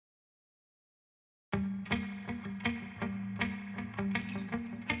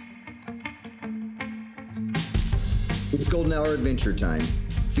It's Golden Hour Adventure Time,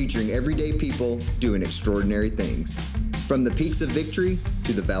 featuring everyday people doing extraordinary things. From the peaks of victory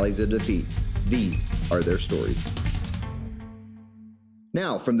to the valleys of defeat, these are their stories.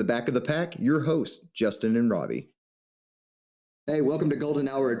 Now, from the back of the pack, your hosts, Justin and Robbie. Hey, welcome to Golden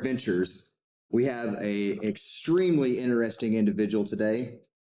Hour Adventures. We have a extremely interesting individual today.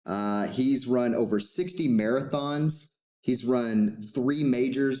 He's run over 60 marathons. He's run 3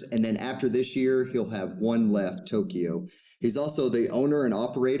 majors, and then after this year, he'll have one left, Tokyo. He's also the owner and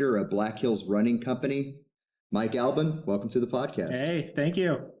operator of Black Hills Running Company. Mike Albin, welcome to the podcast. Hey, thank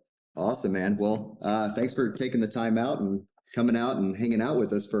you. Awesome, man. Well, thanks for taking the time out and coming out and hanging out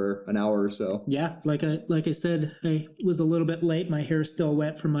with us for an hour or so. Yeah, like I said, I was a little bit late. My hair's still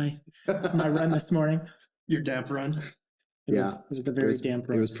wet from my run this morning. Your damp run. It was a very damp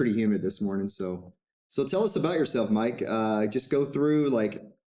run. It was pretty humid this morning, So tell us about yourself, Mike. Just go through like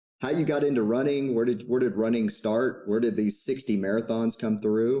how you got into running. Where did running start? Where did these 60 marathons come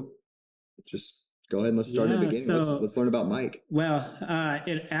through? Just go ahead and let's start at the beginning. Let's learn about Mike. Well,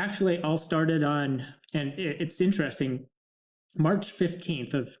 it actually all started on, and it's interesting, March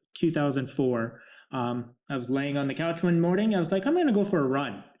 15th of 2004. I was laying on the couch one morning. I was like, I'm going to go for a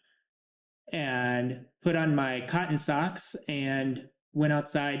run. And put on my cotton socks and went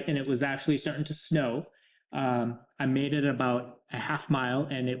outside, and it was actually starting to snow. I made it about a half mile,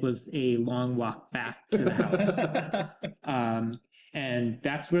 and it was a long walk back to the house. And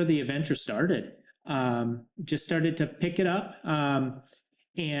that's where the adventure started. Just started to pick it up,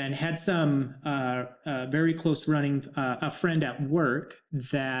 and had some very close running, a friend at work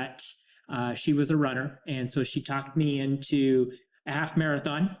that she was a runner. And so she talked me into a half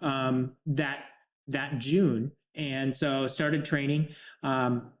marathon that June. And so started training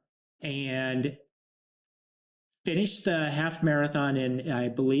and finished the half marathon in, I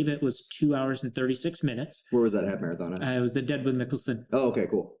believe it was 2 hours and 36 minutes. Where was that half marathon at? It was at Deadwood Mickelson. Oh, okay,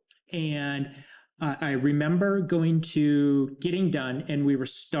 cool. And I remember getting done, and we were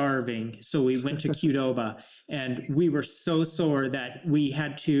starving. So we went to Qdoba, and we were so sore that we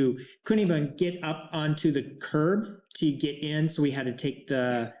couldn't even get up onto the curb to get in. So we had to take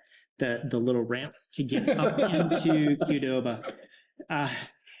the little ramp to get up into Qdoba.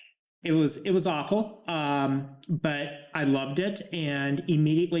 It was awful, but I loved it and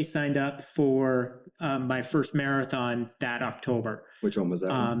immediately signed up for my first marathon that October. Which one was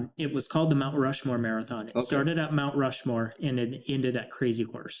that? It was called the Mount Rushmore Marathon. It started at Mount Rushmore and it ended at Crazy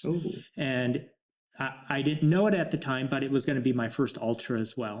Horse. Ooh. And I didn't know it at the time, but it was going to be my first ultra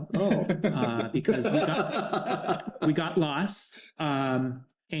as well. Oh, because we got lost.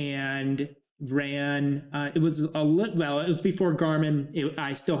 And ran. It was it was before Garmin.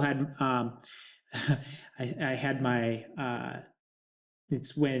 I still had. I had my.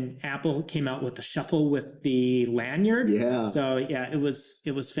 It's when Apple came out with the shuffle with the lanyard. Yeah. So yeah, it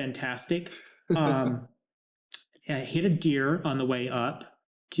was fantastic. I hit a deer on the way up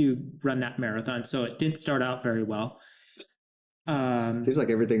to run that marathon, so it didn't start out very well. Seems like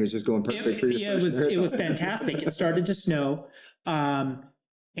everything was just going perfect for you. Yeah, it was fantastic. It started to snow.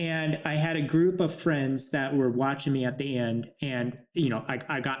 And I had a group of friends that were watching me at the end, and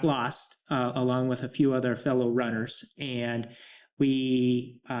I got lost along with a few other fellow runners, and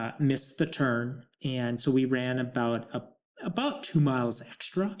we missed the turn, and so we ran about 2 miles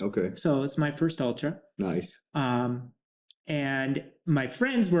extra. Okay. So it's my first ultra. Nice. And my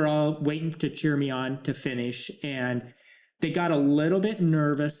friends were all waiting to cheer me on to finish, and they got a little bit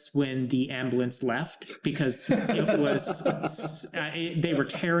nervous when the ambulance left because it was they were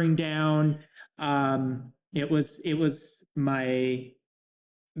tearing down. It was my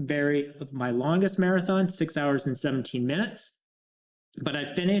longest marathon, 6 hours and 17 minutes. But I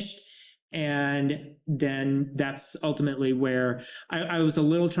finished, and then that's ultimately where I was a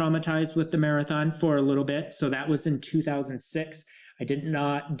little traumatized with the marathon for a little bit. So that was in 2006. I did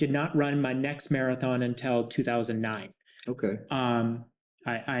not run my next marathon until 2009. Okay.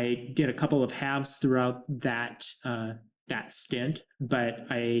 I did a couple of halves throughout that stint, but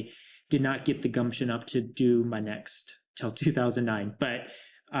I did not get the gumption up to do my next till 2009. But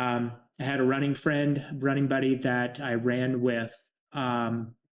I had a running buddy that I ran with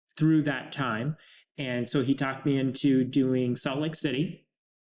through that time, and so he talked me into doing Salt Lake City,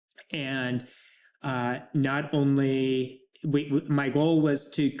 and not only. My goal was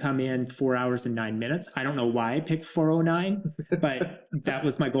to come in 4 hours and 9 minutes. I don't know why I picked 4:09, but that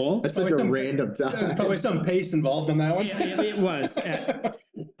was my goal. That's such a random time. There's probably some pace involved in that one. Yeah, it was.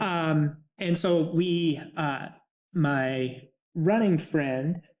 And so my running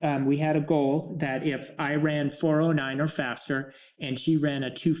friend, we had a goal that if I ran 4:09 or faster, and she ran a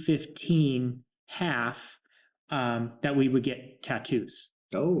 2:15 half, that we would get tattoos.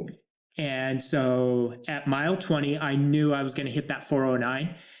 Oh, And so at mile 20, I knew I was going to hit that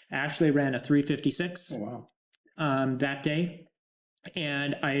 409. I actually ran a 356 Oh, that day.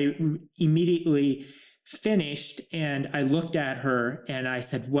 And I immediately finished and I looked at her and I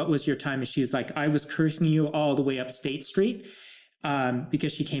said, "What was your time?" And she's like, "I was cursing you all the way up State Street,"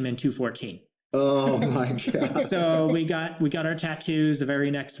 because she came in 2:14. oh my God. So we got our tattoos the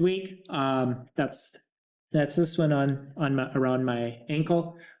very next week. That's this one on my, around my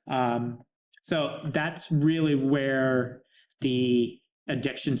ankle. So that's really where the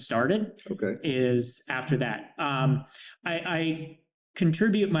addiction started. Okay. Is after that. I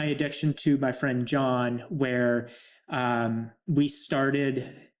contribute my addiction to my friend John, where we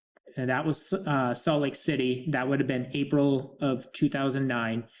started, and that was Salt Lake City. That would have been April of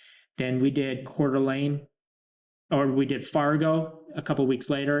 2009. Then we did Coeur d'Alene, or we did Fargo a couple weeks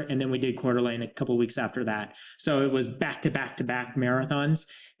later, and then we did Coeur d'Alene a couple weeks after that. So it was back to back to back marathons,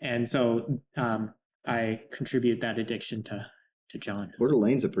 and so I contribute that addiction to John. Coeur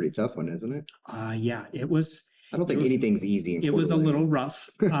d'Alene's a pretty tough one, isn't it? Yeah, it was. I don't think anything's easy. It was a little rough.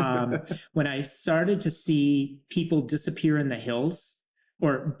 When I started to see people disappear in the hills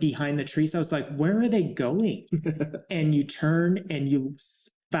or behind the trees, I was like, where are they going? And you turn and you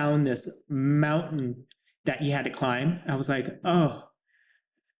found this mountain that you had to climb. I was like, oh,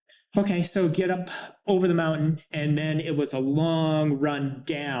 okay, so get up over the mountain. And then it was a long run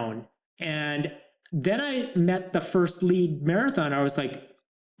down. And then I met the first lead marathon. I was like,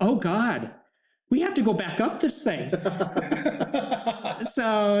 oh God, we have to go back up this thing.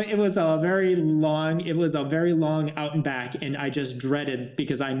 So it was a very long out and back. And I just dreaded,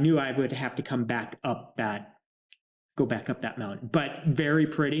 because I knew I would have to go back up that mountain, but very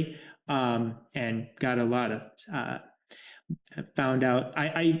pretty. And got a lot of, found out,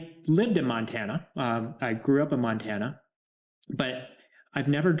 I lived in Montana. I grew up in Montana, but I've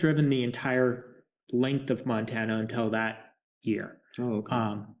never driven the entire length of Montana until that year. Oh,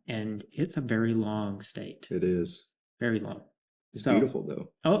 okay. And it's a very long state. It is. Very long. It's beautiful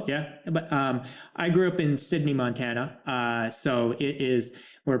though. Oh yeah. But I grew up in Sydney, Montana. So it is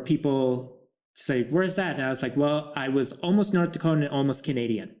where people say, "Where's that?" And I was like, well, I was almost North Dakota and almost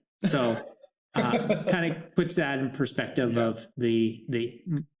Canadian. So kind of puts that in perspective of the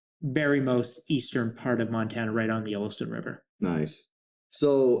very most eastern part of Montana, right on the Yellowstone River. Nice.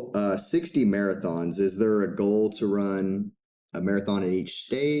 So 60 marathons, is there a goal to run a marathon in each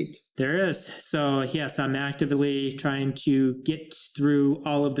state? There is. So yes, I'm actively trying to get through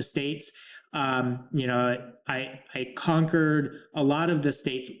all of the states. I conquered a lot of the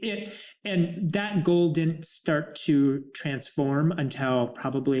states, and that goal didn't start to transform until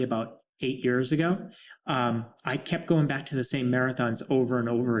probably about 8 years ago. I kept going back to the same marathons over and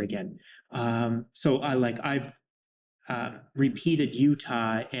over again. So I've repeated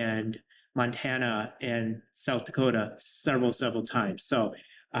Utah and Montana and South Dakota several times. So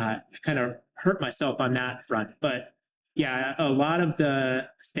I kind of hurt myself on that front. But yeah, a lot of the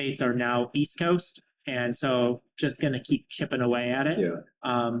states are now East Coast. And so just going to keep chipping away at it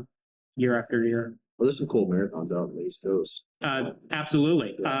year after year. Well, there's some cool marathons out on the East Coast.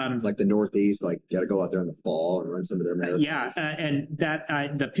 Absolutely. Like the Northeast, like you got to go out there in the fall and run some of their marathons. Yeah. And that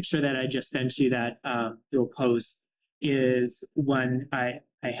the picture that I just sent you that you'll post is one I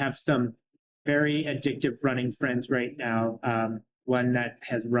have some very addictive running friends right now. One that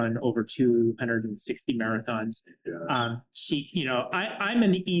has run over 260 marathons. Yeah. I'm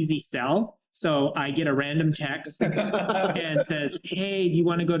an easy sell. So I get a random text and says, "Hey, do you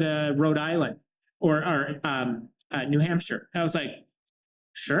want to go to Rhode Island or New Hampshire?" I was like,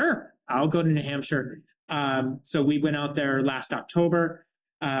 "Sure, I'll go to New Hampshire." So we went out there last October.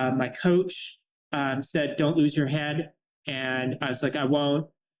 My coach said, "Don't lose your head." And I was like, "I won't."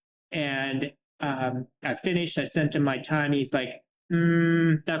 And I finished. I sent him my time. He's like,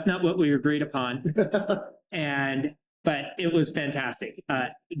 "That's not what we agreed upon." But it was fantastic.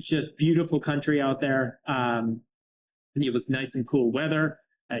 Just beautiful country out there. It was nice and cool weather.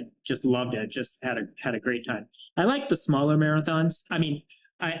 I just loved it. Just had a great time. I like the smaller marathons. I mean,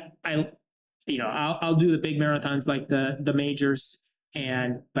 I'll do the big marathons like the majors,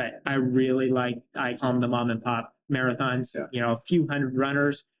 but I really I call them the mom and pop marathons. Yeah. A few hundred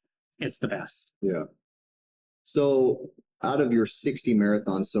runners. It's the best. Yeah. So out of your 60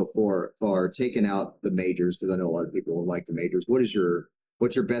 marathons so far, taking out the majors, because I know a lot of people will like the majors, what's your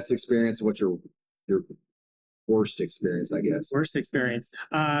best experience and what's your worst experience, I guess? Worst experience.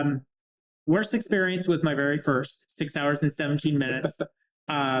 Worst experience was my very first 6 hours and 17 minutes.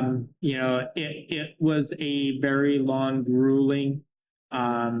 It was a very long, grueling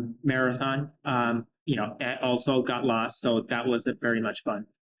marathon. also got lost. So that wasn't very much fun.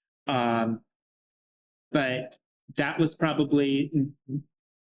 But that was probably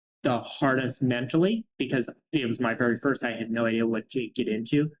the hardest mentally because it was my very first. I had no idea what to get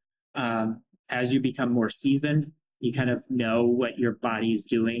into. As you become more seasoned, you kind of know what your body is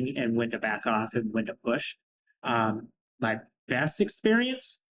doing and when to back off and when to push. My best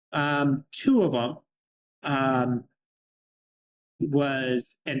experience, two of them,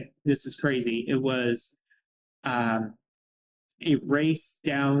 was, and this is crazy, it was a race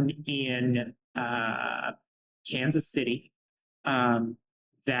down in Kansas City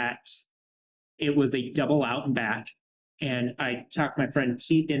that it was a double out and back. And I talked my friend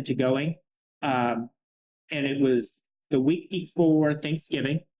Keith into going. And it was the week before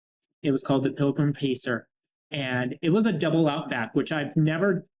Thanksgiving. It was called the Pilgrim Pacer. And it was a double out and back, which I've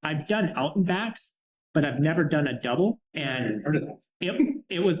done out and backs, but I've never done a double. And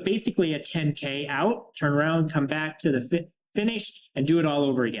it was basically a 10K out, turn around, come back to the finish and do it all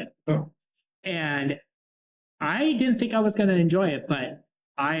over again. Oh. And I didn't think I was going to enjoy it, but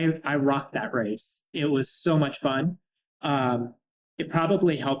I rocked that race. It was so much fun. It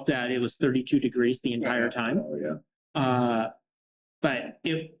probably helped that it was 32 degrees the entire time. Oh, yeah. But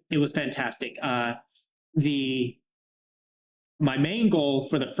it was fantastic. My main goal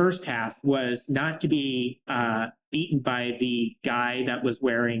for the first half was not to be beaten by the guy that was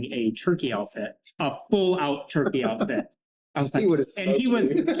wearing a turkey outfit, a full out turkey outfit. I was like, he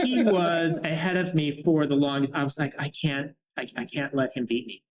was ahead of me for the longest. I was like, I can't let him beat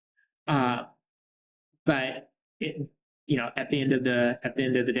me. But at the end of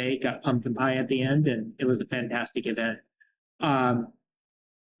the day, got pumpkin pie at the end, and it was a fantastic event.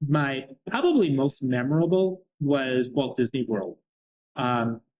 My probably most memorable was Walt Disney World.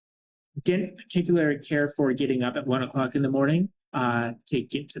 Didn't particularly care for getting up at 1:00 in the morning to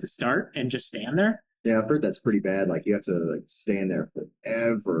get to the start and just stand there. Yeah, I've heard that's pretty bad. Like you have to stand there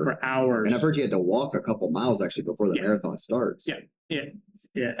forever. For hours. And I've heard you had to walk a couple miles actually before the marathon starts. Yeah.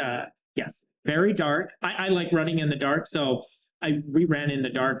 Yes. Very dark. I like running in the dark, so we ran in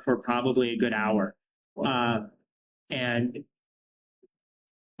the dark for probably a good hour. Wow.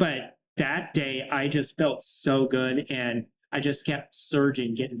 But that day I just felt so good, and I just kept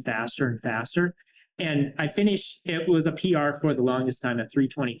surging, getting faster and faster. And I finished, it was a PR for the longest time at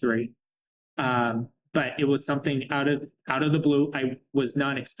 3:23. But it was something out of the blue. I was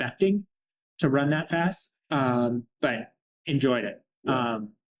not expecting to run that fast, but enjoyed it. Yeah.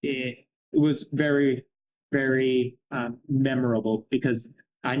 It was very, very memorable because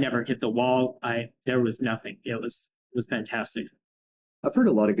I never hit the wall. There was nothing. It was fantastic. I've heard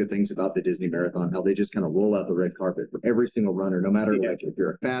a lot of good things about the Disney Marathon, how they just kind of roll out the red carpet for every single runner, no matter like if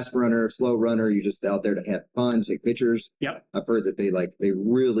you're a fast runner, slow runner, you're just out there to have fun, take pictures. Yep. I've heard that they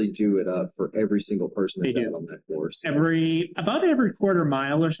really do it up for every single person that's out on that course. About every quarter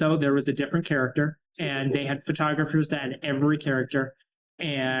mile or so, there was a different character, and they had photographers that had every character.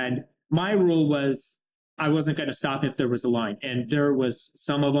 And my rule was I wasn't going to stop if there was a line, and there was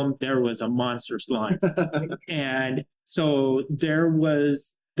some of them. There was a monstrous line, and so there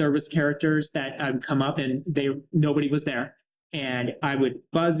was characters that would come up and nobody was there, and I would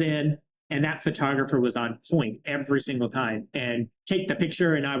buzz in, and that photographer was on point every single time and take the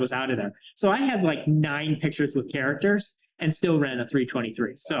picture, and I was out of there. So I had like 9 pictures with characters and still ran a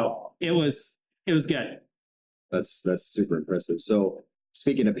 3:23. So it was good. That's super impressive. So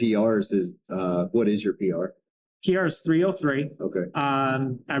speaking of PRs, what is your PR? PR is 3:03. Okay.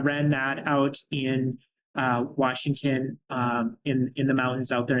 I ran that out in Washington, in the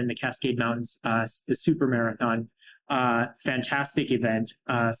mountains out there in the Cascade Mountains, the super marathon. Fantastic event.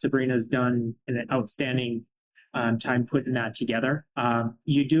 Sabrina's done an outstanding time putting that together.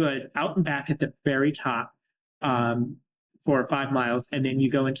 You do it out and back at the very top for 5 miles, and then you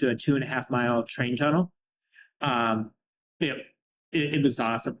go into a 2.5 mile train tunnel. It was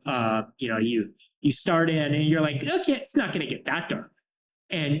awesome. You start in and you're like, okay, it's not going to get that dark.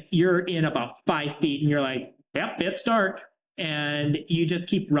 And you're in about 5 feet and you're like, yep, it's dark. And you just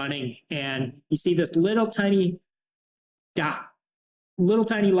keep running and you see this little tiny dot, little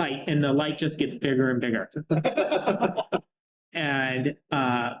tiny light, and the light just gets bigger and bigger. And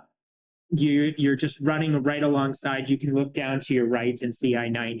you're just running right alongside. You can look down to your right and see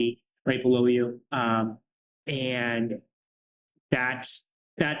I-90 right below you. And that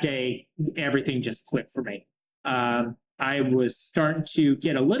day, everything just clicked for me. I was starting to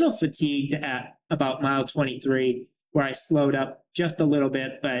get a little fatigued at about mile 23, where I slowed up just a little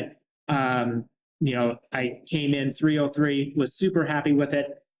bit, but I came in 3:03, was super happy with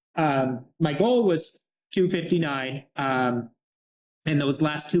it. My goal was 2:59, and those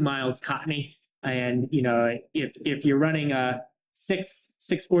last 2 miles caught me. And if you're running a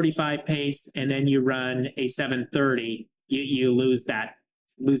 6:45 pace and then you run a 7:30, you lose that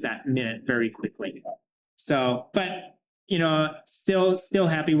minute very quickly. So, but still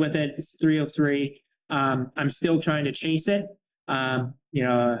happy with it. It's 3:03. I'm still trying to chase it. My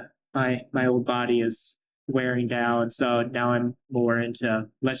old body is wearing down, so now I'm more into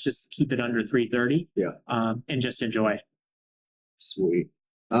let's just keep it under 3:30. Yeah. And just enjoy. Sweet.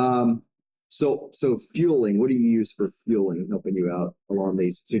 So fueling, what do you use for fueling, helping you out along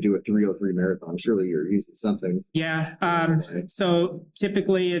these to do a 3:03 marathon? Surely you're using something. Yeah. So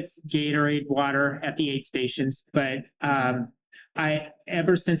typically it's Gatorade water at the aid stations, but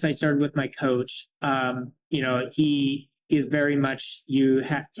ever since I started with my coach, he is very much, you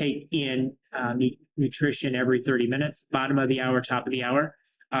have to take in nutrition every 30 minutes, bottom of the hour, top of the hour.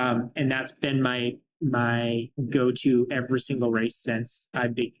 And that's been my go-to every single race since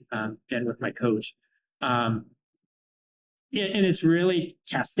I've been with my coach. And it's really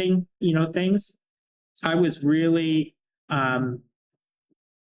testing, things. I was really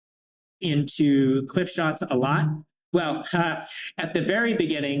into cliff shots a lot. Well, at the very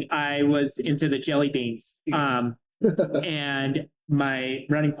beginning, I was into the jelly beans. And my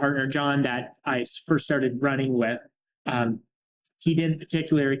running partner, John, that I first started running with, he didn't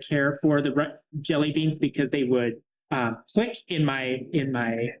particularly care for the jelly beans because they would click in my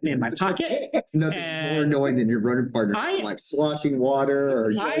pocket. It's nothing more annoying than your running partner, like sloshing water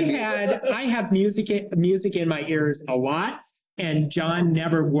or. I have music in my ears a lot, and John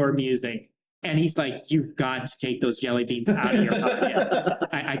never wore music. And he's like, "You've got to take those jelly beans out of your pocket.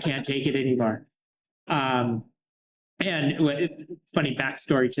 I can't take it anymore." And funny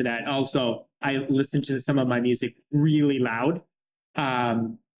backstory to that. Also, I listened to some of my music really loud.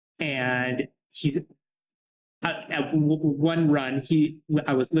 And he's at one run,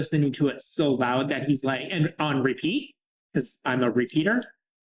 I was listening to it so loud that he's like, and on repeat, because I'm a repeater.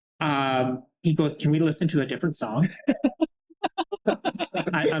 He goes, "Can we listen to a different song?"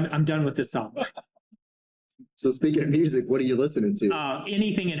 I'm done with this song. So speaking of music, what are you listening to?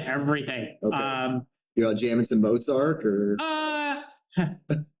 Anything and everything. Okay. You're jamming some Mozart or? I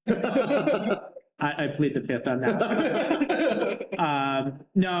plead the fifth on that.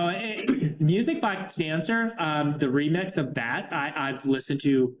 No, Music Box Dancer, the remix of that, I've listened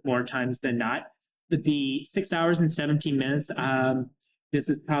to more times than not. The 6 hours and 17 minutes, this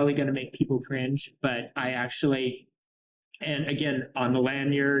is probably going to make people cringe, but I actually, and again, on the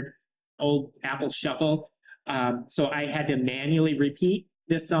lanyard, old Apple Shuffle, so I had to manually repeat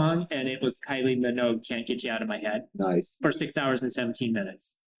this song, and it was Kylie Minogue, "Can't Get You Out of My Head." Nice. For 6 hours and 17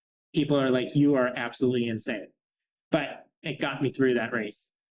 minutes. People are like, "You are absolutely insane." But it got me through that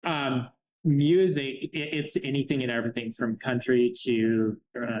race. Music, it's anything and everything from country to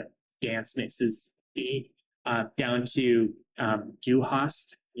dance mixes, down to Du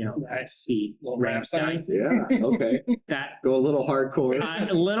Hast, the Rammstein. Yeah, okay. That go a little hardcore.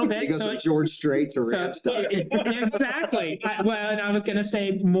 A little bit. It goes from George Strait to Rammstein. Exactly. And I was going to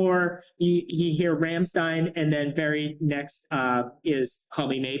say more, you hear Rammstein, and then very next is Call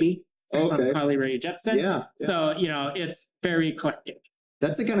Me Maybe. Okay. Carly Rae Jepsen. Yeah. So, it's very eclectic.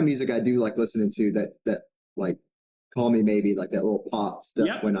 That's the kind of music I do like listening to, that like Call Me Maybe, like that little pop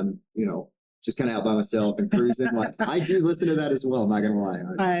stuff when I'm, just kind of out by myself and cruising. Like I do listen to that as well. I'm not gonna lie.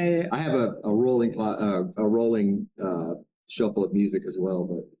 I have a rolling shuffle of music as well.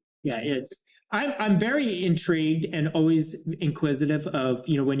 But yeah, I'm very intrigued and always inquisitive of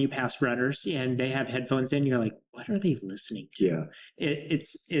when you pass runners and they have headphones in, you're like, what are they listening to? Yeah,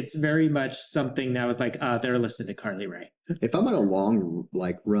 it's very much something that was like, they're listening to Carly Rae. If I'm on a long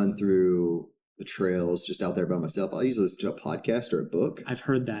run through the trails just out there by myself, I'll usually listen to a podcast or a book. I've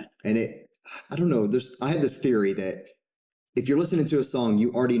heard that, and I don't know. I have this theory that if you're listening to a song,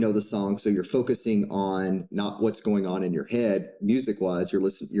 you already know the song, so you're focusing on not what's going on in your head, music-wise.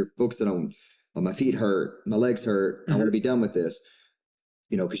 You're focusing on, my feet hurt, my legs hurt, I want to be done with this,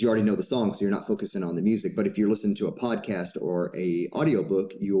 because you already know the song, so you're not focusing on the music. But if you're listening to a podcast or a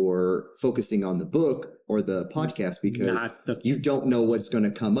audiobook, you're focusing on the book or the podcast because you don't know what's going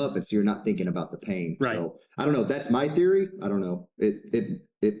to come up, and so you're not thinking about the pain. Right. So I don't know. That's my theory. I don't know.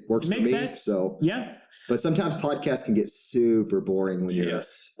 It works for me. Sense. So yeah. But sometimes podcasts can get super boring when you're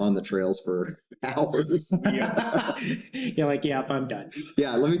on the trails for hours. You're like, I'm done.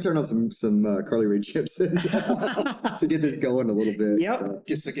 Yeah, let me turn on some Carly Rae Jepsen to get this going a little bit. Yep.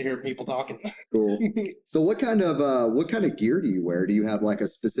 Get sick of hearing people talking. Cool. So what kind of gear do you wear? Do you have like a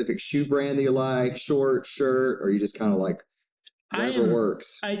specific shoe brand that you like, short, shirt, or you just kind of like Whatever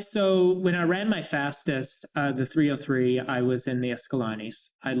works. So when I ran my fastest, the 303, I was in the Escalanes.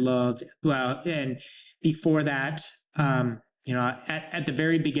 I loved, well, and before that, at the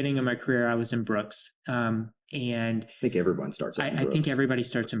very beginning of my career, I was in Brooks. And I think everyone starts out in I Brooks. think everybody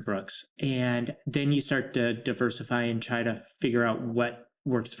starts in Brooks. And then you start to diversify and try to figure out what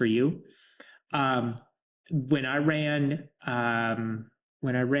works for you. When I ran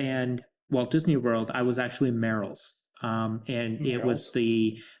Walt Disney World, I was actually Merrill's. And it was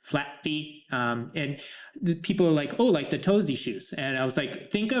the flat feet. And the people are like, oh, like the Toesy shoes. And I was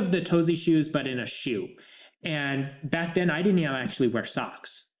like, think of the Toesy shoes, but in a shoe. And back then I didn't even actually wear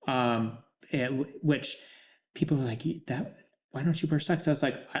socks. Which people were like, why don't you wear socks? I was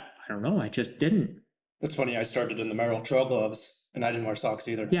like, I don't know. I just didn't. It's funny. I started in the Merrill trail gloves and I didn't wear socks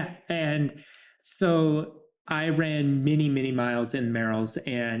either. Yeah. And so I ran many miles in Merrill's,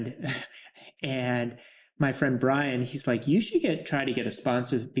 and my friend Brian, he's like, you should try to get a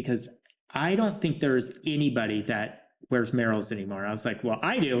sponsor, because I don't think there's anybody that wears Merrill's anymore. I was like, well,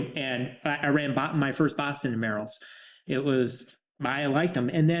 I do. And I ran my first Boston in Merrill's. I liked them.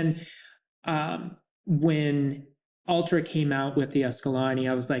 And then when Ultra came out with the Escalante,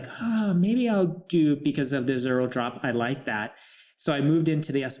 I was like, maybe I'll do, because of the zero drop. I like that. So I moved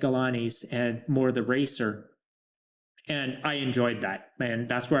into the Escalantes and more the racer. And I enjoyed that, and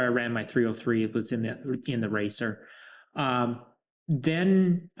that's where I ran my 303. It was in the racer.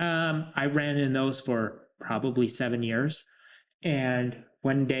 Then I ran in those for probably 7 years. And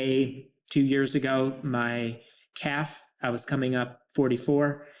one day, 2 years ago, my calf, I was coming up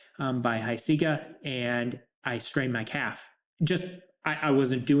 44 by Heisiga, and I strained my calf. I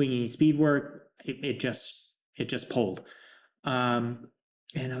wasn't doing any speed work. It just pulled. And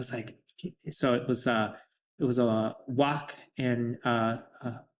I was like, so it was a walk and a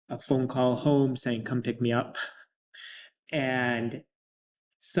phone call home saying, come pick me up. And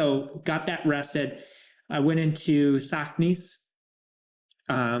so got that rested. I went into Sackneys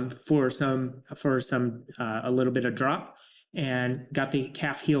for a little bit of drop, and got the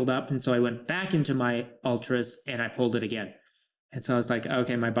calf healed up. And so I went back into my ultras and I pulled it again. And so I was like,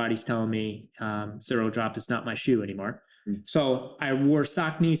 okay, my body's telling me zero drop is not my shoe anymore. Mm-hmm. So I wore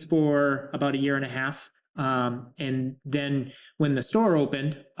Sackneys for about 1.5 years. And then when the store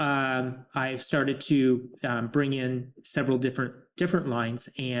opened, I started to bring in several different lines,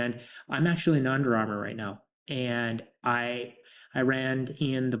 and I'm actually in Under Armour right now. And I ran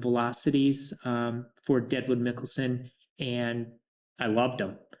in the Velocities for Deadwood Mickelson, and I loved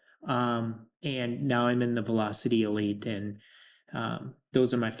them. And now I'm in the Velocity Elite, and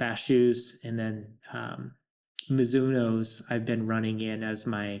those are my fast shoes. And then Mizuno's I've been running in as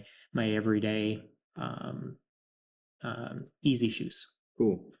my everyday easy shoes.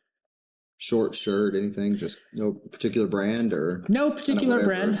 Cool. Short shirt, anything? Just no particular brand, or no particular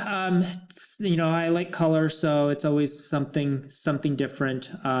brand. I like color, so it's always something different.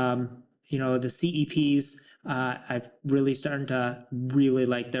 The CEPs, I've really started to really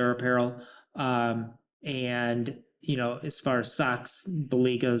like their apparel. And as far as socks,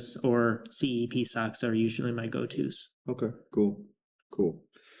 Belegas or CEP socks are usually my go-tos. Okay, cool.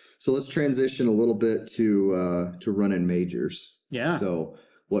 So let's transition a little bit to running majors. Yeah. So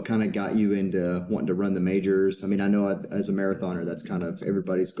what kind of got you into wanting to run the majors? I mean, I know as a marathoner, that's kind of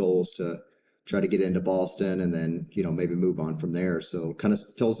everybody's goals, to try to get into Boston and then, maybe move on from there. So kind of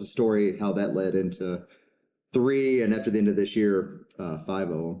tell us the story, how that led into 3, and after the end of this year,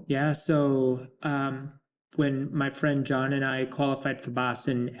 5-0. Yeah. So when my friend John and I qualified for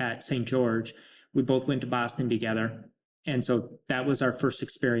Boston at St. George, we both went to Boston together. And so that was our first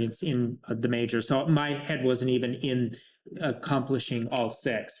experience in the major. So my head wasn't even in accomplishing all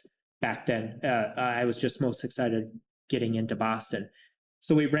 6 back then. I was just most excited getting into Boston.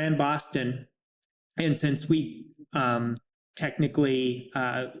 So we ran Boston. And since we technically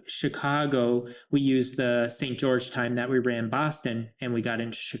Chicago, we used the St. George time that we ran Boston, and we got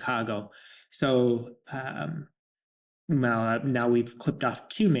into Chicago. So now we've clipped off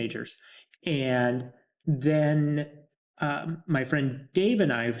 2 majors. And then my friend Dave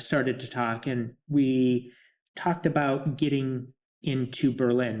and I started to talk, and we talked about getting into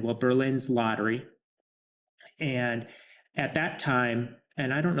Berlin. Well, Berlin's lottery. And at that time,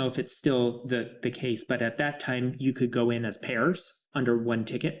 and I don't know if it's still the case, but at that time you could go in as pairs under one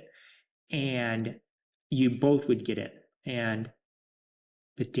ticket, and you both would get in. And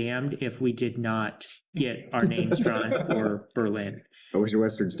be damned if we did not get our names drawn for Berlin. I wish the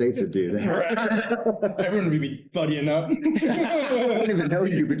Western States would do that. Everyone would be buddying up. I don't even know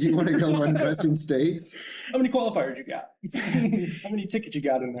you, but do you want to go on Western States? How many qualifiers you got? How many tickets you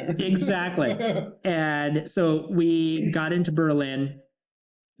got in there? Exactly. And so we got into Berlin.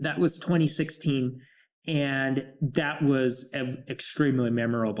 That was 2016. And that was an extremely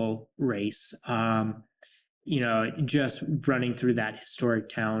memorable race. Just running through that historic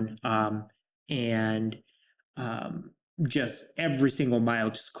town, and just every single mile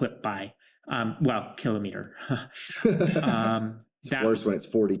just clipped by. Kilometer. It's worse when it's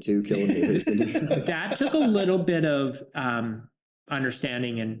 42 kilometers. That took a little bit of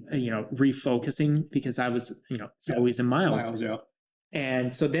understanding and refocusing, because I was it's always in miles. Miles, yeah.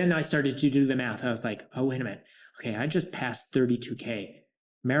 And so then I started to do the math. I was like, oh, wait a minute. Okay, I just passed 32K.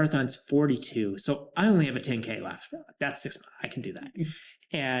 Marathon's 42. So I only have a 10K left. That's 6 months. I can do that.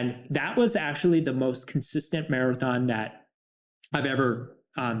 And that was actually the most consistent marathon that I've ever,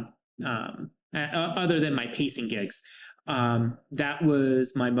 other than my pacing gigs. That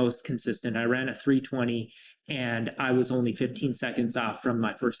was my most consistent. I ran a 3:20 and I was only 15 seconds off from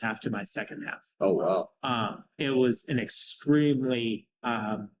my first half to my second half. Oh, wow. It was an extremely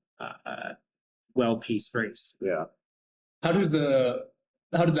well-paced race. Yeah. How did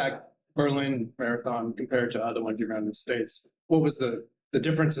that Berlin marathon compare to other ones you ran in the States? What was the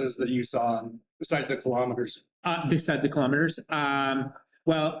differences that you saw besides the kilometers? Besides the kilometers,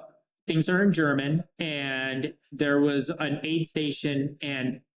 well, things are in German, and there was an aid station,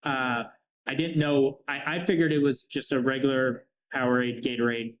 and I didn't know. I figured it was just a regular Powerade,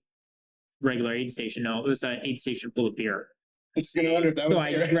 Gatorade, regular aid station. No, it was an aid station full of beer. I was just gonna wonder if that So was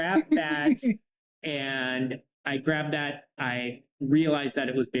I beer. grabbed that, I realized that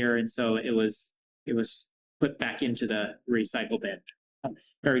it was beer, and so it was put back into the recycle bin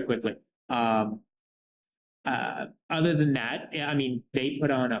very quickly. Other than that, I mean, they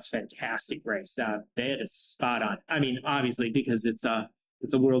put on a fantastic race. They had a spot on. I mean, obviously, because it's a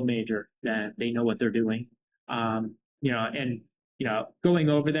world major, that they know what they're doing. Going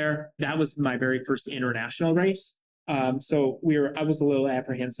over there, that was my very first international race. So I was a little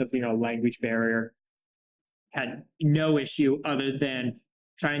apprehensive, language barrier. Had no issue other than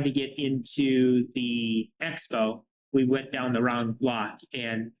trying to get into the expo. We went down the wrong block,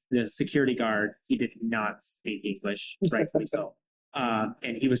 and the security guard, he did not speak English, rightfully so.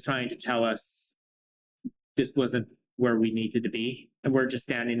 And he was trying to tell us this wasn't where we needed to be. And we're just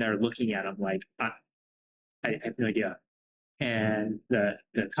standing there looking at him like, I have no idea. And the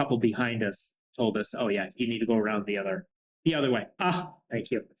couple behind us told us, oh yeah, you need to go around the other way. Thank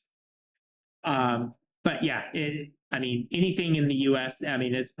you. But yeah, anything in the US,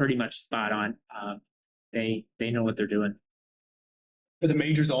 it's pretty much spot on. They know what they're doing. Are the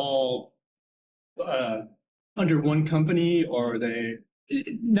majors all under one company, or are they?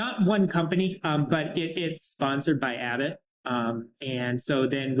 Not one company, but it's sponsored by Abbott. And so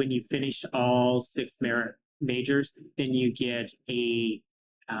then when you finish all 6 majors, then you get a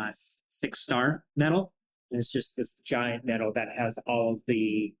 6-star medal. And it's just this giant medal that has all of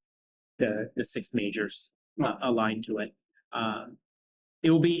the 6 majors aligned to it. It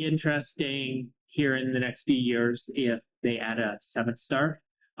will be interesting here in the next few years if they add a 7-star.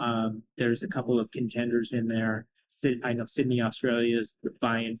 There's a couple of contenders in there. I know Sydney, Australia is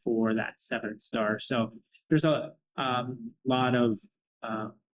vying for that 7-star. So there's a lot of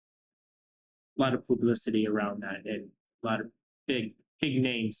publicity around that, and a lot of big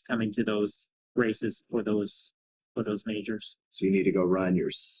names coming to those races for those majors. So you need to go run your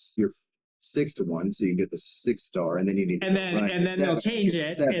 6-to-1, so you can get the 6-star, and then you need and then they'll change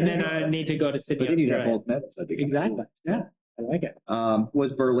it, and then I need to go to Sydney. But then you have Australia. both medals. That'd be Exactly. cool. Yeah, I like it.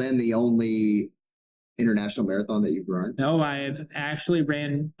 Was Berlin the only international marathon that you've run? No, I've actually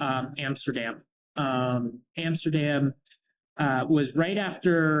ran Amsterdam. Amsterdam was right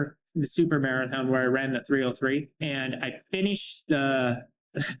after the super marathon where I ran the 3:03, and I finished the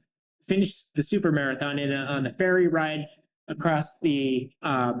super marathon on the ferry ride across the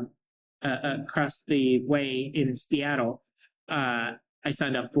way in Seattle. I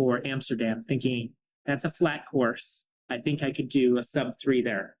signed up for Amsterdam thinking that's a flat course. I think I could do a sub-3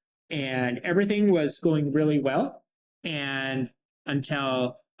 there. And everything was going really well. And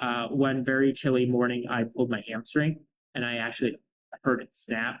until one very chilly morning, I pulled my hamstring, and I actually heard it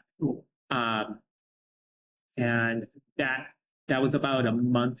snap. And that was about a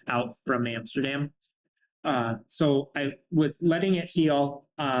month out from Amsterdam. So I was letting it heal,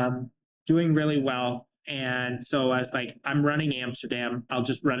 doing really well. And so I was like, I'm running Amsterdam. I'll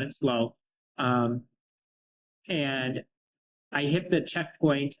just run it slow. And I hit the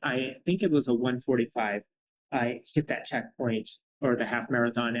checkpoint. I think it was a 1:45. I hit that checkpoint or the half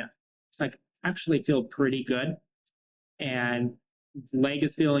marathon. It's like actually feel pretty good, and the leg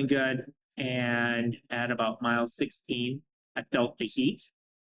is feeling good. And at about mile 16, I felt the heat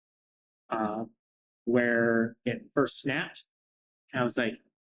uh, where it first snapped. I was like,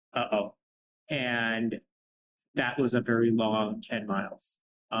 uh-oh. And that was a very long 10 miles.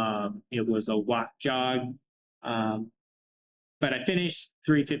 It was a walk jog. But I finished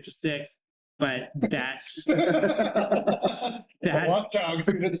 3:56. But that walk jog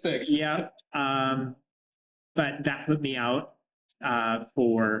 3:56. Yeah. But that put me out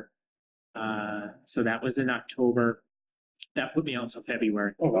for so that was in October. That put me out until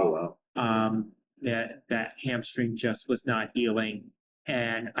February. Oh wow. That hamstring just was not healing.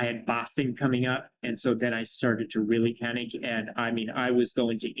 And I had Boston coming up. And so then I started to really panic. And I mean, I was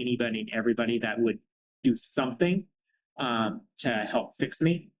going to anybody and everybody that would do something to help fix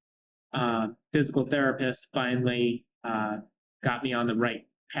me. Physical therapist finally got me on the right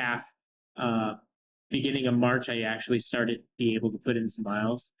path. Beginning of March, I actually started to be able to put in some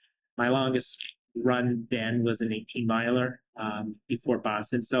miles. My longest run then was an 18 miler before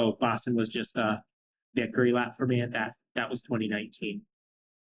Boston. So Boston was just a victory lap for me at that. That was 2019.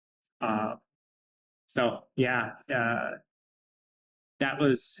 So yeah, that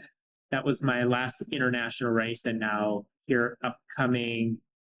was my last international race, and now here upcoming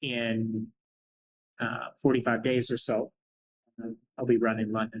in 45 days or so, I'll be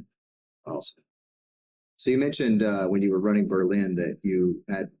running London. Awesome. So you mentioned when you were running Berlin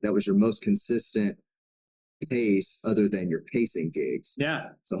that was your most consistent pace other than your pacing gigs.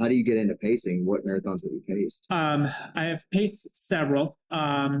 Yeah. So how do you get into pacing? What marathons have you paced? I have paced several.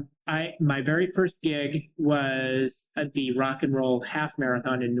 My very first gig was at the Rock and Roll Half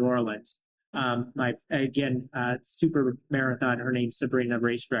Marathon in New Orleans. Super marathon. Her name's Sabrina,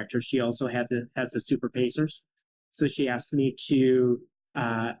 race director. She also has the Super Pacers. So she asked me to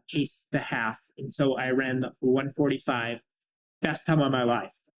pace the half, and so I ran the 1:45. Best time of my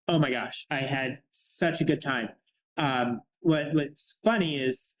life. Oh my gosh, I had such a good time. What's funny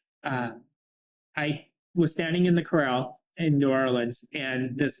is I was standing in the corral in New Orleans,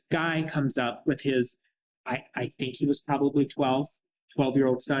 and this guy comes up with his, I think he was probably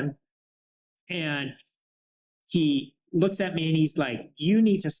 12-year-old son. And he looks at me and he's like, you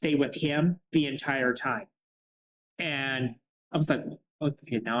need to stay with him the entire time. And I was like,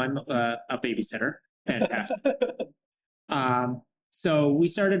 okay, now I'm a babysitter. Fantastic. So we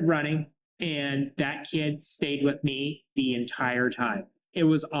started running, and that kid stayed with me the entire time. It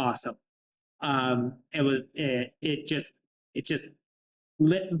was awesome. It just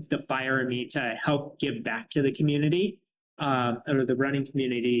lit the fire in me to help give back to the community, or the running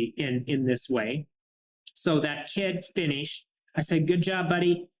community in this way. So that kid finished. I said, good job,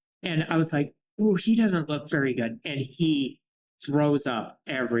 buddy. And I was like, ooh, he doesn't look very good. And he throws up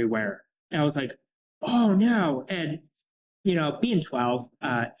everywhere. And I was like, oh no. And, being 12,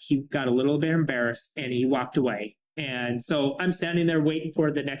 he got a little bit embarrassed and he walked away. And so I'm standing there waiting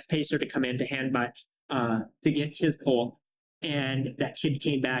for the next pacer to come in to hand to get his pole. And that kid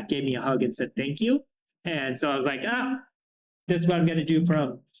came back, gave me a hug and said, thank you. And so I was like, this is what I'm going to do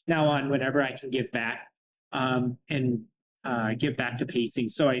from now on whenever I can give back, and give back to pacing.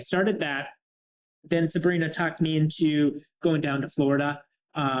 So I started that. Then Sabrina talked me into going down to Florida,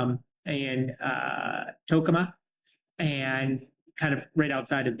 and Tacoma, and kind of right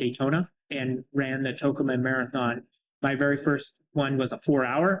outside of Daytona, and ran the Tacoma Marathon. My very first one was a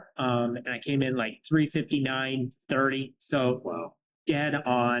 4-hour, and I came in like 3:59:30. So Wow. Dead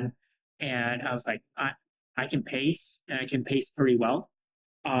on. And I was like, I can pace, and I can pace pretty well.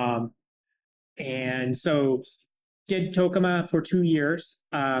 And so did Tacoma for 2 years.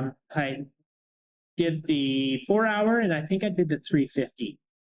 I did the 4-hour, and I think I did the 3:50.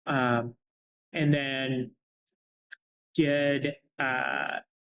 And then did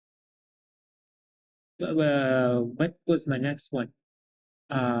what was my next one?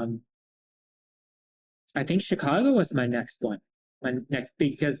 I think Chicago was my next one.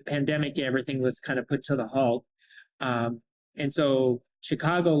 Because pandemic, everything was kind of put to the halt. And so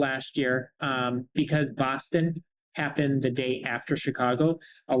Chicago last year, because Boston happened the day after Chicago,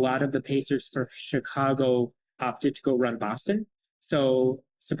 a lot of the pacers for Chicago opted to go run Boston. So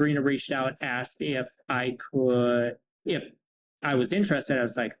Sabrina reached out, asked if I was interested. I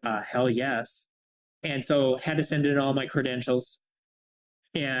was like, hell yes. And so had to send in all my credentials,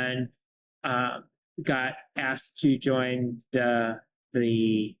 and got asked to join the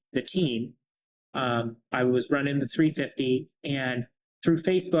team. I was running the 3:50, and through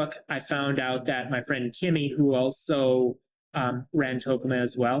Facebook, I found out that my friend Kimmy, who also ran Tokuma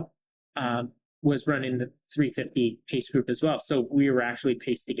as well, was running the 350 pace group as well. So we were actually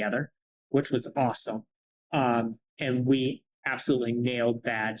paced together, which was awesome. And we absolutely nailed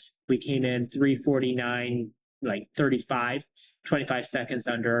that. We came in 349, like 35, 25 seconds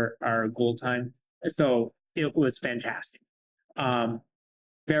under our goal time. So it was fantastic.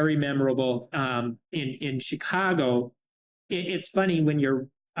 Very memorable. In Chicago, it's funny when you're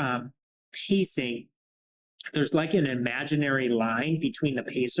pacing, there's like an imaginary line between the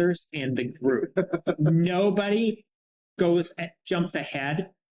pacers and the group. Nobody jumps ahead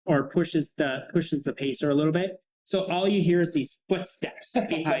or pushes the pacer a little bit. So all you hear is these footsteps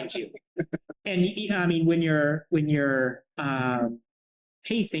behind you. And I mean, when you're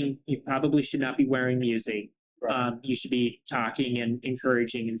pacing, you probably should not be wearing music. Right. You should be talking and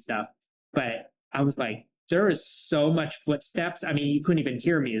encouraging and stuff. But I was like, there is so much footsteps. I mean, you couldn't even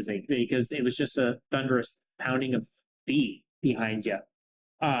hear music because it was just a thunderous pounding of feet behind you.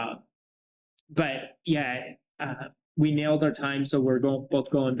 But yeah, we nailed our time. So we're both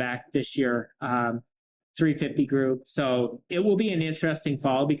going back this year, 350 group. So it will be an interesting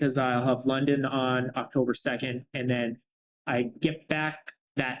fall because I'll have London on October 2nd. And then I get back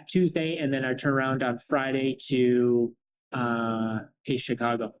that Tuesday, and then I turn around on Friday to pace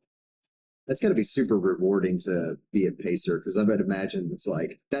Chicago. That's got to be super rewarding to be a pacer, because I would imagine it's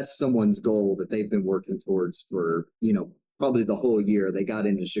like that's someone's goal that they've been working towards for, probably the whole year. They got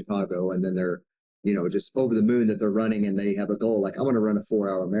into Chicago and then they're, just over the moon that they're running, and they have a goal like, I want to run a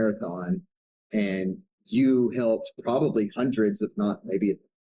 4-hour marathon. And you helped probably hundreds, if not maybe a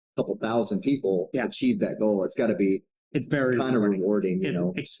couple thousand people achieve that goal. It's got to be very kind of rewarding, it's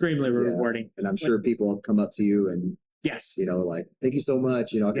extremely rewarding. And I'm sure people have come up to you and yes, like, thank you so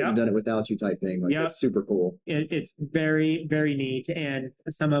much. I couldn't have done it without you type thing. Like, that's super cool. It's very, very neat. And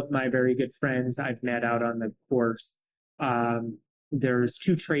some of my very good friends I've met out on the course. There's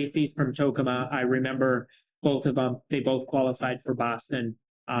 2 Tracys from Tokuma. I remember both of them. They both qualified for Boston.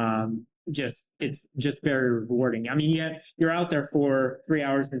 It's just very rewarding. I mean, you're out there for 3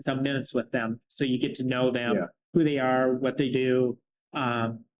 hours and some minutes with them. So you get to know them, who they are, what they do.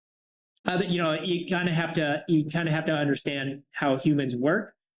 You kind of have to understand how humans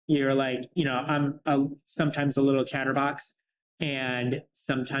work. You're like, I'm sometimes a little chatterbox, and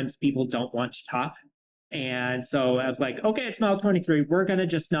sometimes people don't want to talk. And so I was like, okay, it's mile 23. We're going to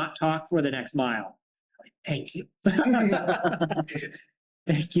just not talk for the next mile. Thank you.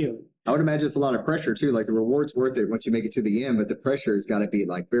 Thank you. I would imagine it's a lot of pressure too. Like, the reward's worth it once you make it to the end, but the pressure has got to be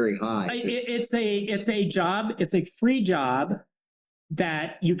like very high. It's a job. It's a free job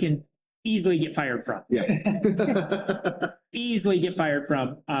that you can easily get fired from. Yeah. Easily get fired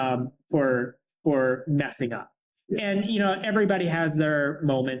from for messing up. Yeah. And everybody has their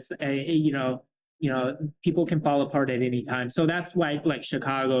moments. People can fall apart at any time. So that's why, like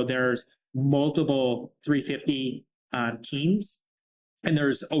Chicago, there's multiple 350 teams. And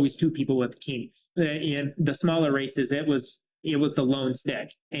there's always 2 people with the team. In the smaller races, it was the lone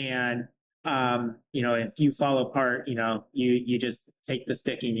stick. And if you fall apart, you just take the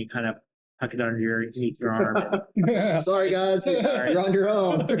stick and you kind of tuck it underneath your arm. Sorry, guys, you're on your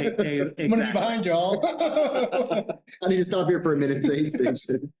own. Exactly. I'm gonna be behind y'all. I need to stop here for a minute. Aid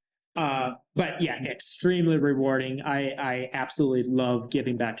station. But yeah, extremely rewarding. I absolutely love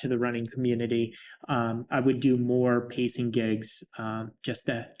giving back to the running community. I would do more pacing gigs, just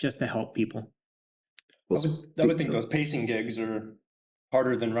to help people. I would think those pacing gigs are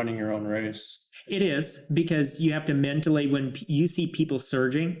harder than running your own race. It is, because you have to mentally, when you see people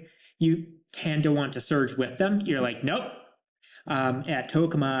surging, you tend to want to surge with them. You're like, nope. At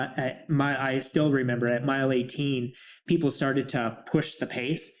Tokuma, I still remember at mile 18, people started to push the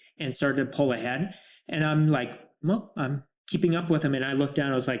pace and started to pull ahead. And I'm like, well, I'm keeping up with them. And I looked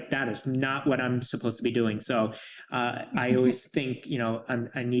down, I was like, that is not what I'm supposed to be doing. So I always think,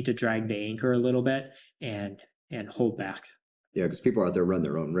 I need to drag the anchor a little bit and hold back. Yeah, because people out there run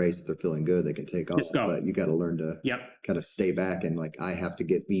their own race. If they're feeling good, they can take off. But you got to learn to kind of stay back and like, I have to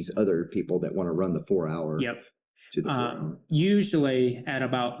get these other people that want to run the 4 hour. Yep. To the 4 hour. Usually at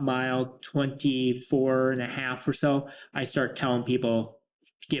about mile 24 and a half or so, I start telling people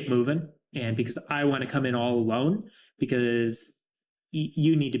to get moving. And because I want to come in all alone, because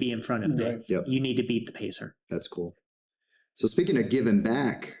you need to be in front of me. Right. Yep. You need to beat the pacer. That's cool. So speaking of giving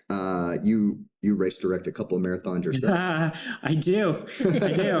back, you race direct a couple of marathons yourself. I do.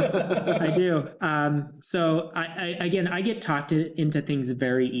 So I get talked into things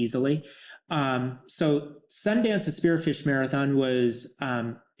very easily. So Sundance, the Spearfish Marathon was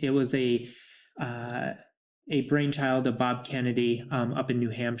a brainchild of Bob Kennedy up in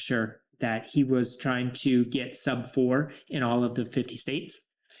New Hampshire that he was trying to get sub 4 in all of the 50 states.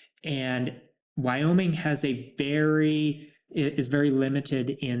 And Wyoming is very limited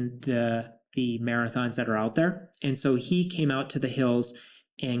in the marathons that are out there. And so he came out to the hills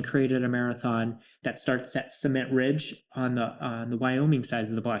and created a marathon that starts at Cement Ridge on the Wyoming side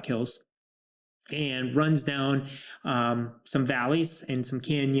of the Black Hills and runs down some valleys and some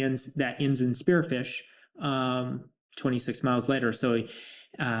canyons that ends in Spearfish 26 miles later. So,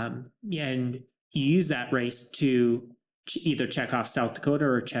 and you use that race to either check off South Dakota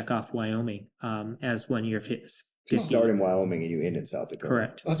or check off Wyoming as one of your You start in Wyoming and you end in South Dakota.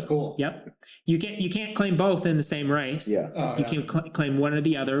 Correct. That's cool. Yep. You can't claim both in the same race. Yeah. You can claim one or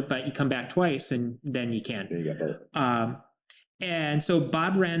the other, but you come back twice and then you can. Then you got both. And so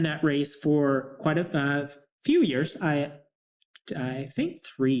Bob ran that race for quite a few years. I think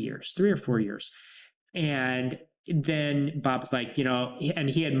 3 or 4 years. And then Bob's like, and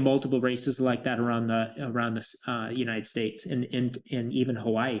he had multiple races like that around the United States and even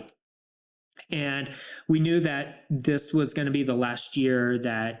Hawaii. And we knew that this was going to be the last year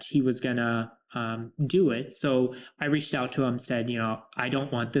that he was going to do it. So I reached out to him and said, I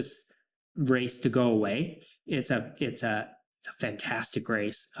don't want this race to go away. It's a fantastic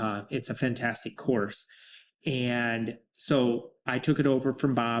race. It's a fantastic course. And so I took it over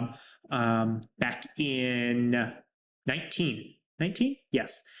from Bob back in 19.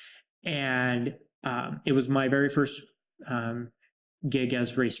 Yes. And it was my very first gig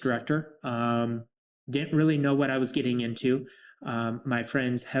as race director. Didn't really know what I was getting into. My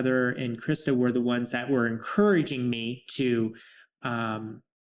friends Heather and Krista were the ones that were encouraging me to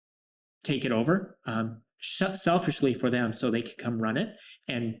take it over, selfishly for them, so they could come run it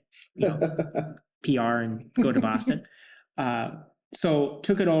and PR and go to Boston. So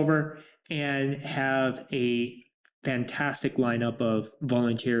took it over and have a fantastic lineup of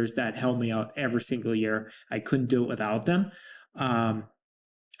volunteers that helped me out every single year. I couldn't do it without them.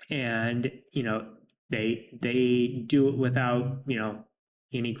 And they do it without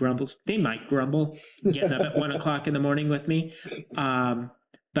any grumbles. They might grumble getting up at 1 o'clock in the morning with me,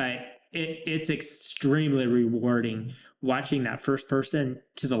 but it's extremely rewarding watching that first person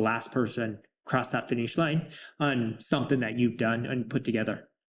to the last person cross that finish line on something that you've done and put together.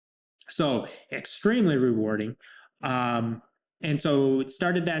 So extremely rewarding. And so it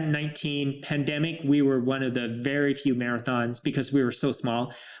started that in 19. Pandemic, we were one of the very few marathons because we were so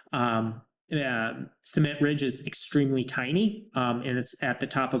small. Cement Ridge is extremely tiny, and it's at the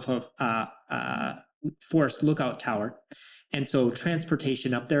top of a forest lookout tower. And so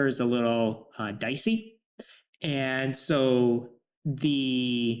transportation up there is a little dicey. And so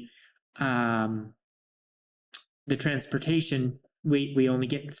the transportation, we only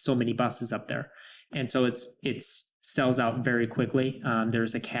get so many buses up there. And so it's sells out very quickly.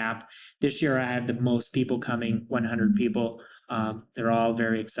 There's a cap. This year I had the most people coming, 100 people. They're all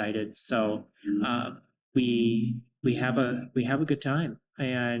very excited. So we have a good time,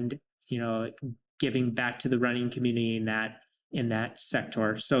 and giving back to the running community in that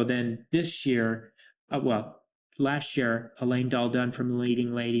sector. So then this year, last year, Elaine Dahl-Dunn from the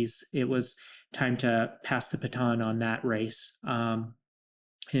Leading Ladies, it was time to pass the baton on that race.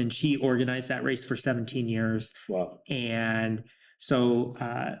 And she organized that race for 17 years. Wow. And so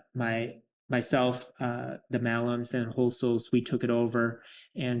myself, the Mallums and Holsels, we took it over.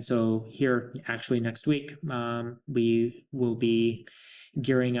 And so here, actually next week, we will be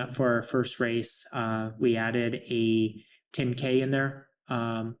gearing up for our first race. We added a 10K in there.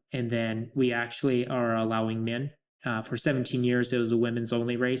 And then we actually are allowing men. For 17 years, it was a women's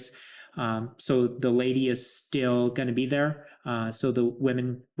only race. So the lady is still going to be there. So the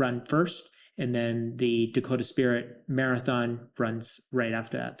women run first, and then the Dakota Spirit Marathon runs right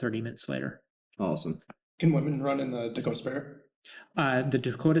after that, 30 minutes later. Awesome. Can women run in the Dakota Spirit? The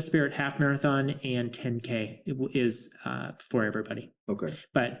Dakota Spirit Half Marathon and 10K is for everybody. Okay.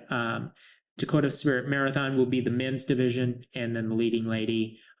 But Dakota Spirit Marathon will be the men's division, and then the Leading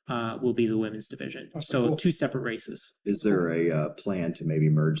Lady will be the women's division. That's so cool. 2 separate races. Is there a plan to maybe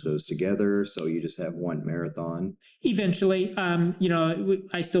merge those together so you just have one marathon? Eventually,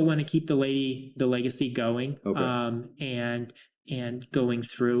 I still want to keep the legacy going, Okay. and going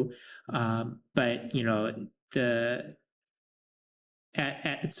through. But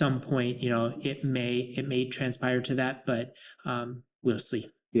at some point, it may transpire to that, but we'll see.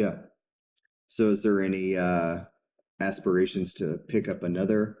 Yeah. So is there any aspirations to pick up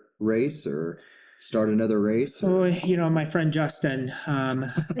another race, or Start another race? Oh, my friend Justin,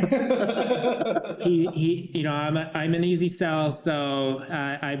 he, I'm an easy sell, so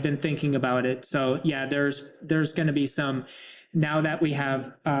I've been thinking about it. So yeah, there's going to be some, now that we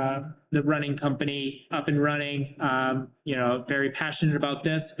have the running company up and running, very passionate about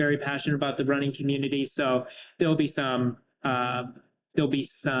this, very passionate about the running community. So there'll be some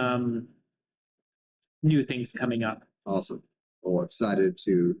new things coming up. Awesome. Well, excited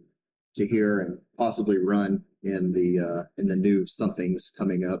to hear and possibly run in the new somethings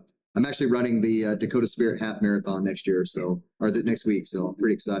coming up. I'm actually running the Dakota Spirit Half Marathon next year, next week. So I'm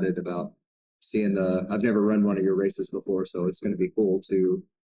pretty excited about seeing I've never run one of your races before, so it's going to be cool to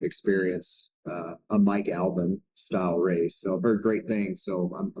experience a Mike Albin style race. So I've heard great things,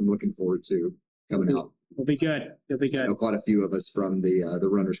 so I'm looking forward to coming out. It'll be good. It'll be good. I know quite a few of us from the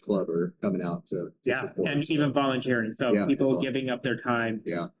Runners Club are coming out to support. And even volunteering. So people giving up their time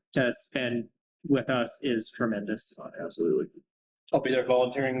to spend with us is tremendous. Absolutely. I'll be there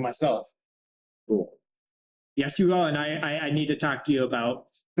volunteering myself. Cool. Yes, you will. And I need to talk to you about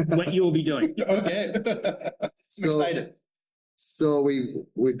what you will be doing. Okay. I'm excited. So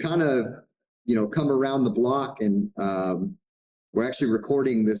we've kind of, come around the block, and we're actually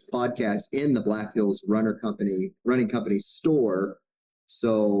recording this podcast in the Black Hills Running Company store.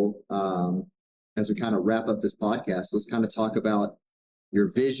 So as we kind of wrap up this podcast, let's kind of talk about your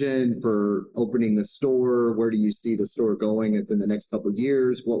vision for opening the store. Where do you see the store going within the next couple of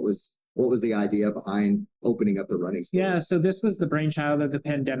years? What was the idea behind opening up the running store? Yeah, so this was the brainchild of the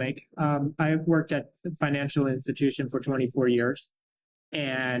pandemic. I worked at a financial institution for 24 years.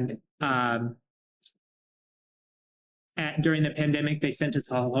 And during the pandemic, they sent us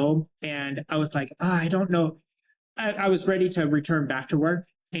all home. And I was like, I don't know. I was ready to return back to work.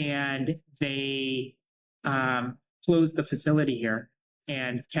 And they closed the facility here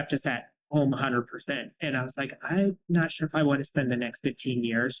and kept us at home 100%. And I was like, I'm not sure if I want to spend the next 15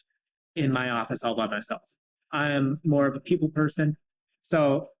 years in my office all by myself. I'm more of a people person.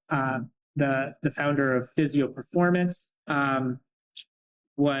 So the founder of Physio Performance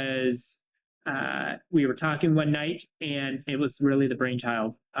we were talking one night, and it was really the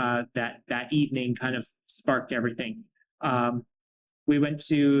brainchild that evening kind of sparked everything. We went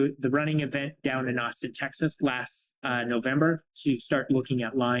to the running event down in Austin, Texas last November to start looking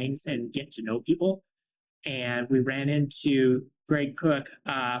at lines and get to know people. And we ran into Greg Cook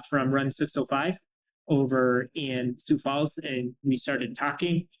from Run 605 over in Sioux Falls, and we started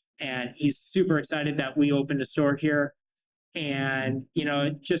talking, and he's super excited that we opened a store here. And,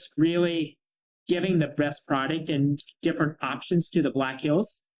 just really giving the best product and different options to the Black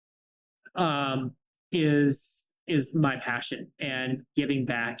Hills is my passion, and giving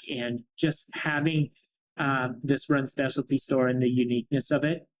back and just having this Run specialty store and the uniqueness of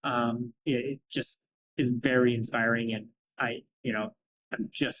it. It just is very inspiring, and I'm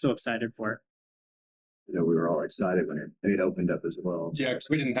just so excited for it. We were all excited when it opened up as well. Yeah, because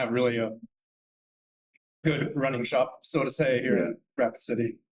we didn't have really a good running shop, so to say, here in Rapid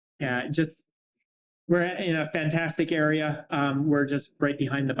City. Yeah, we're in a fantastic area. We're just right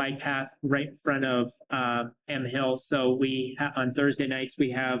behind the bike path, right in front of M Hill. So on Thursday nights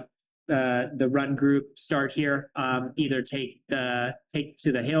we have the run group start here. Either take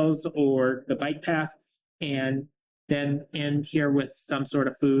to the hills or the bike path, and then end here with some sort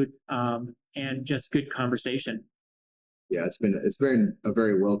of food and just good conversation. Yeah, it's been a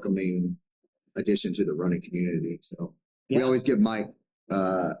very welcoming addition to the running community. So we always give Mike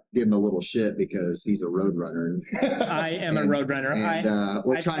him a little shit because he's a road runner. I am a road runner. And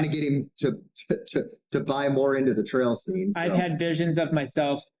we're trying to get him to buy more into the trail scene. So. I've had visions of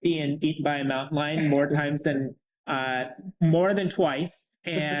myself being eaten by a mountain lion more times than more than twice,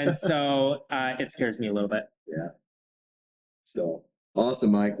 and so it scares me a little bit. Yeah. So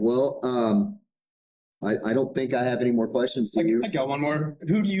awesome, Mike. Well, I don't think I have any more questions. Do you? I got one more.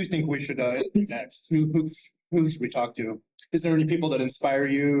 Who do you think we should interview next? Who should we talk to? Is there any people that inspire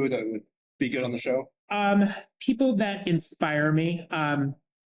you that would be good on the show? People that inspire me.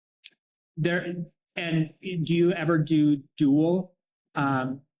 Do you ever do dual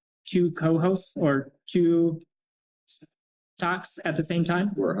two co-hosts or two talks at the same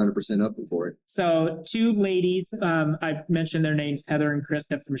time? We're 100% up for it. So two ladies, I've mentioned their names, Heather and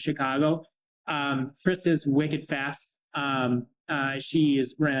Krista from Chicago. Krista's wicked fast. She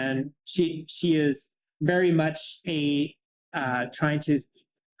is very much trying to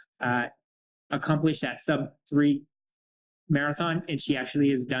accomplish that sub-3 marathon, and she actually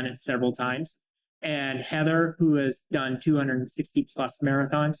has done it several times. And Heather, who has done 260 plus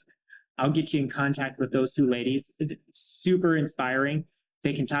marathons, I'll get you in contact with those two ladies. Super inspiring.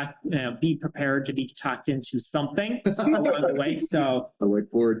 they can be prepared to be talked into something along the way. So I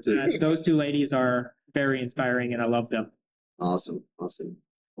look forward to those two ladies are very inspiring, and I love them. Awesome.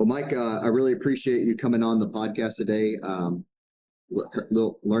 Well, Mike, I really appreciate you coming on the podcast today.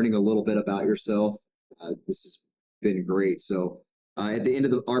 Learning a little bit about yourself. This has been great. So at the end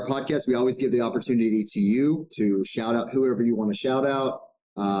of our podcast, we always give the opportunity to you to shout out whoever you want to shout out,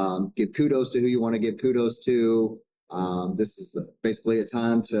 give kudos to who you want to give kudos to. This is basically a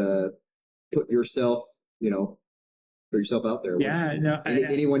time to put yourself out there. Yeah, no,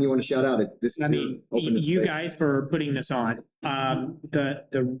 anyone you want to shout out. This is open you guys for putting this on.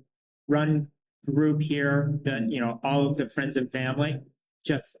 The run group here, all of the friends and family,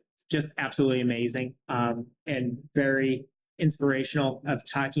 just absolutely amazing, and very inspirational of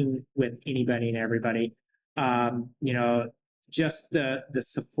talking with anybody and everybody. Just the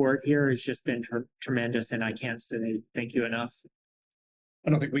support here has just been tremendous, and I can't say thank you enough. I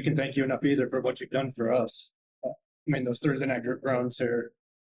don't think we can thank you enough either for what you've done for us. Those Thursday night group runs are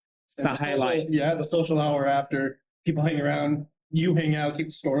the highlight. The social hour after, people hang around, you hang out, keep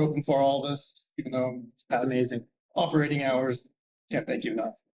the store open for all of us, even though it's amazing. Operating hours. Can't thank you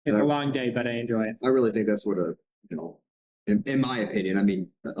enough. It's a long day, but I enjoy it. I really think that's what in my opinion,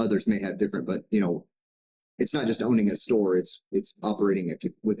 others may have different, but it's not just owning a store, it's operating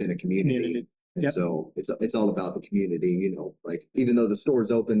within a community. And so it's all about the community, like even though the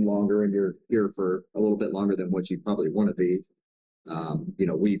store's open longer and you're here for a little bit longer than what you probably want to be,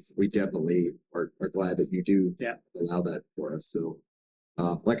 we definitely are glad that you do allow that for us. So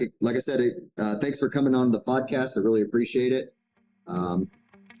like I said, thanks for coming on the podcast. I really appreciate it.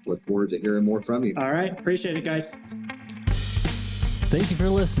 Look forward to hearing more from you. All right. Appreciate it, guys. Thank you for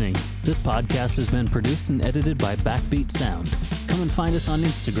listening. This podcast has been produced and edited by Backbeat Sound. Come and find us on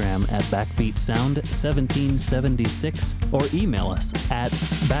Instagram at backbeatsound1776 or email us at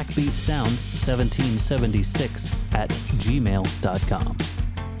backbeatsound1776@gmail.com.